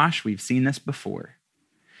my gosh, we've seen this before.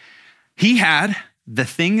 He had the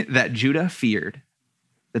thing that Judah feared,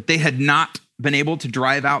 that they had not been able to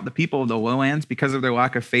drive out the people of the lowlands because of their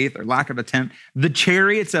lack of faith or lack of attempt. The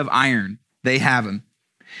chariots of iron, they have them.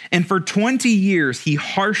 And for 20 years, he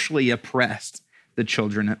harshly oppressed the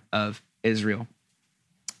children of Israel.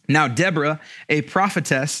 Now, Deborah, a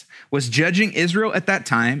prophetess, was judging Israel at that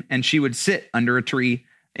time, and she would sit under a tree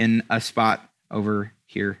in a spot over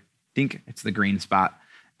here. I think it's the green spot.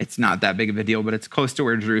 It's not that big of a deal, but it's close to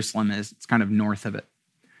where Jerusalem is. It's kind of north of it.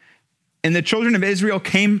 And the children of Israel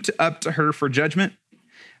came up to her for judgment.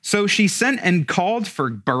 So she sent and called for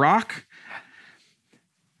Barak,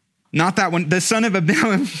 not that one, the son of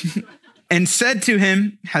Abinoam, and said to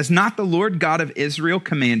him, has not the Lord God of Israel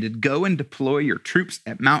commanded, go and deploy your troops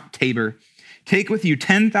at Mount Tabor. Take with you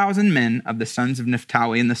 10,000 men of the sons of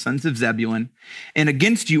Naphtali and the sons of Zebulun. And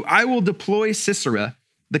against you I will deploy Sisera,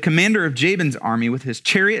 the commander of Jabin's army, with his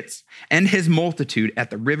chariots and his multitude at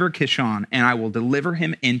the river Kishon, and I will deliver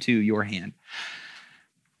him into your hand.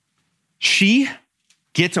 She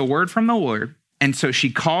gets a word from the Lord, and so she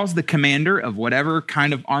calls the commander of whatever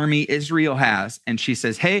kind of army Israel has, and she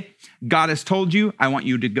says, hey, God has told you, I want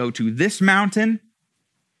you to go to this mountain,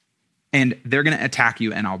 and they're going to attack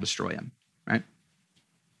you, and I'll destroy him, right?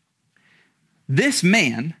 This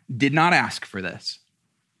man did not ask for this.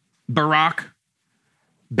 Barak,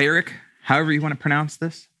 however you want to pronounce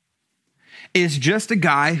this, is just a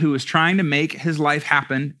guy who is trying to make his life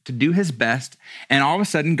happen, to do his best. And all of a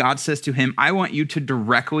sudden, God says to him, I want you to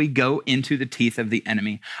directly go into the teeth of the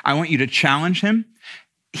enemy. I want you to challenge him.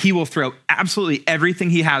 He will throw absolutely everything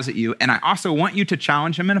he has at you. And I also want you to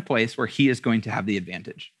challenge him in a place where he is going to have the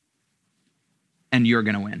advantage. And you're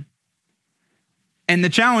going to win. And the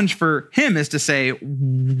challenge for him is to say,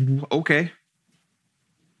 okay.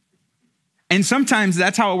 And sometimes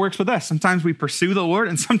that's how it works with us. Sometimes we pursue the Lord,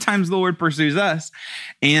 and sometimes the Lord pursues us.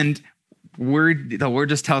 And the Lord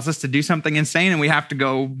just tells us to do something insane, and we have to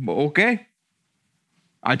go, okay,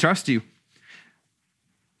 I trust you.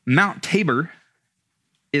 Mount Tabor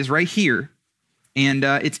is right here, and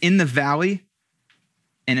it's in the valley,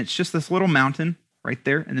 and it's just this little mountain right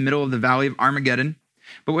there in the middle of the valley of Armageddon.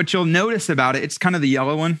 But what you'll notice about it, it's kind of the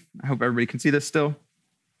yellow one. I hope everybody can see this still.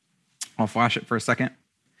 I'll flash it for a second.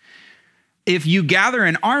 If you gather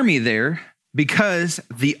an army there, because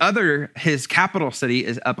his capital city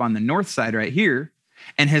is up on the north side right here,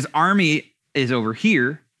 and his army is over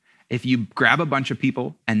here, if you grab a bunch of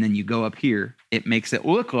people and then you go up here, it makes it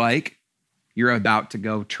look like you're about to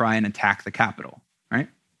go try and attack the capital, right?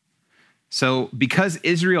 So because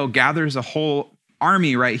Israel gathers a whole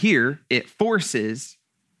army right here, it forces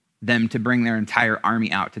them to bring their entire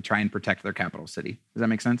army out to try and protect their capital city. Does that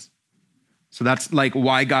make sense? So that's like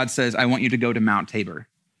why God says, I want you to go to Mount Tabor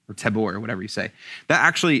or Tabor or whatever you say. That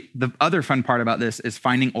actually, the other fun part about this is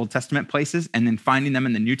finding Old Testament places and then finding them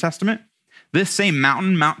in the New Testament. This same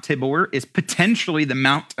mountain, Mount Tabor, is potentially the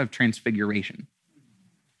Mount of Transfiguration.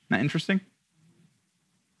 Isn't that interesting?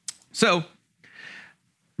 So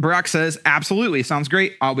Barak says, absolutely, sounds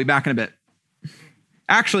great. I'll be back in a bit.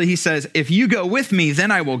 Actually, he says, if you go with me,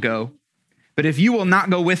 then I will go. But if you will not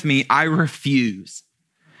go with me, I refuse.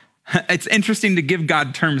 It's interesting to give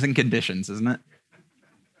God terms and conditions, isn't it?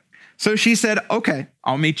 So she said, okay,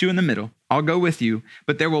 I'll meet you in the middle. I'll go with you,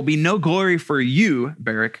 but there will be no glory for you,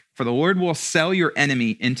 Barak, for the Lord will sell your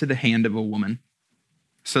enemy into the hand of a woman.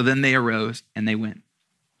 So then they arose and they went.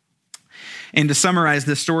 And to summarize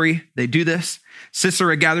this story, they do this.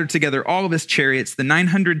 Sisera gathered together all of his chariots, the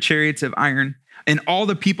 900 chariots of iron, and all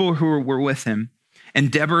the people who were with him.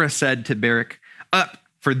 And Deborah said to Barak, up,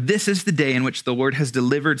 for this is the day in which the Lord has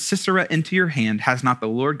delivered Sisera into your hand. Has not the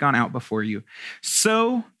Lord gone out before you?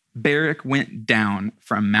 So Barak went down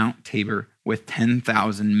from Mount Tabor with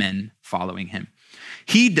 10,000 men following him.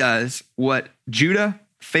 He does what Judah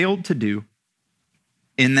failed to do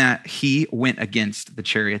in that he went against the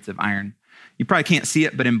chariots of iron. You probably can't see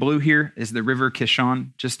it, but in blue here is the river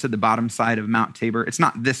Kishon, just to the bottom side of Mount Tabor. It's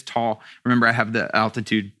not this tall. Remember, I have the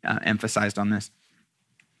altitude emphasized on this.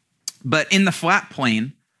 But in the flat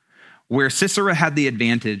plain, where Sisera had the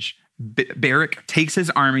advantage, Barak takes his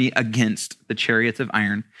army against the chariots of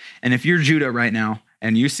iron. And if you're Judah right now,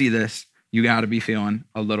 and you see this, you got to be feeling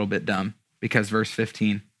a little bit dumb, because verse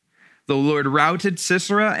 15, the Lord routed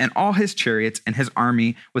Sisera and all his chariots and his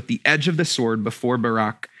army with the edge of the sword before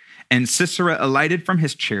Barak, and Sisera alighted from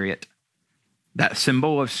his chariot, that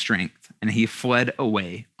symbol of strength, and he fled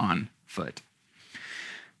away on foot.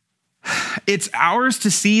 It's ours to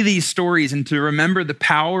see these stories and to remember the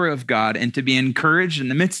power of God and to be encouraged in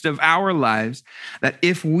the midst of our lives that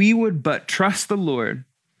if we would but trust the Lord,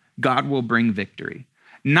 God will bring victory.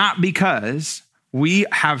 Not because we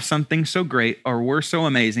have something so great or we're so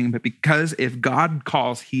amazing, but because if God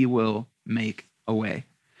calls, he will make a way.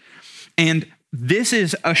 And this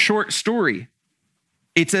is a short story.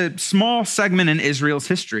 It's a small segment in Israel's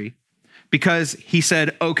history because he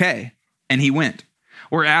said, okay, and he went.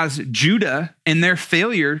 Whereas Judah, in their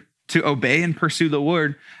failure to obey and pursue the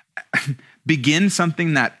Lord, begin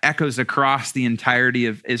something that echoes across the entirety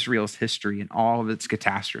of Israel's history and all of its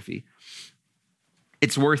catastrophe.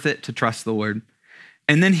 It's worth it to trust the Lord.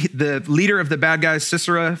 And then the leader of the bad guys,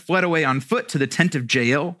 Sisera, fled away on foot to the tent of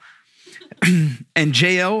Jael. And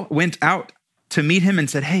Jael went out to meet him and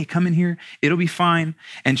said, hey, come in here. It'll be fine.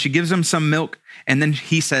 And she gives him some milk. And then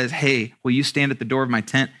he says, hey, will you stand at the door of my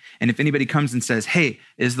tent? And if anybody comes and says, hey,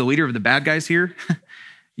 is the leader of the bad guys here?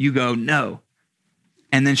 You go, no.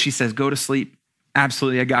 And then she says, go to sleep.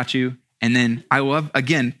 Absolutely, I got you. And then I love,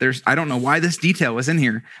 again, I don't know why this detail was in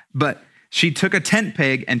here, but she took a tent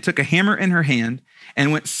peg and took a hammer in her hand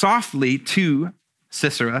and went softly to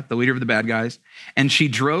Sisera, the leader of the bad guys, and she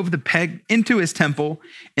drove the peg into his temple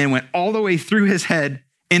and went all the way through his head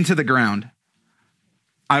into the ground.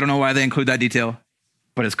 I don't know why they include that detail,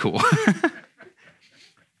 but it's cool.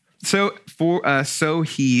 So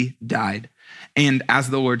he died. And as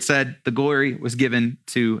the Lord said, the glory was given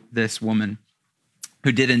to this woman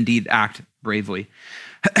who did indeed act bravely.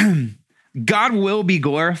 God will be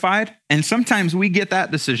glorified. And sometimes we get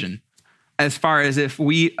that decision as far as if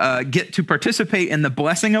we get to participate in the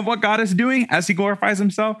blessing of what God is doing as he glorifies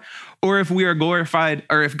himself, or if we are glorified,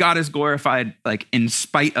 or if God is glorified like in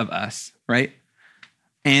spite of us, right?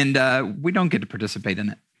 And we don't get to participate in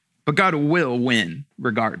it. But God will win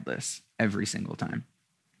regardless every single time.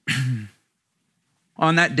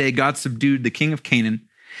 On that day, God subdued the king of Canaan,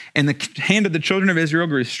 and the hand of the children of Israel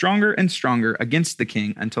grew stronger and stronger against the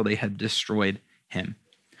king until they had destroyed him.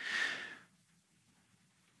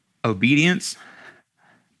 Obedience,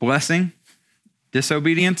 blessing,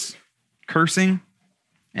 disobedience, cursing,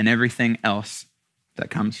 and everything else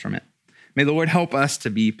that comes from it. May the Lord help us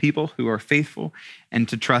to be people who are faithful and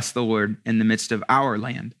to trust the Lord in the midst of our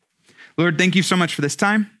land. Lord, thank you so much for this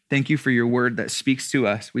time. Thank you for your word that speaks to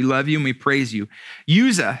us. We love you and we praise you.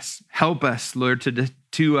 Use us, help us, Lord,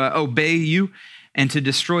 to obey you and to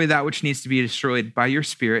destroy that which needs to be destroyed by your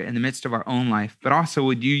Spirit in the midst of our own life. But also,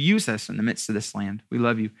 would you use us in the midst of this land? We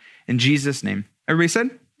love you. In Jesus' name. Everybody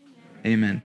said? Amen. Amen.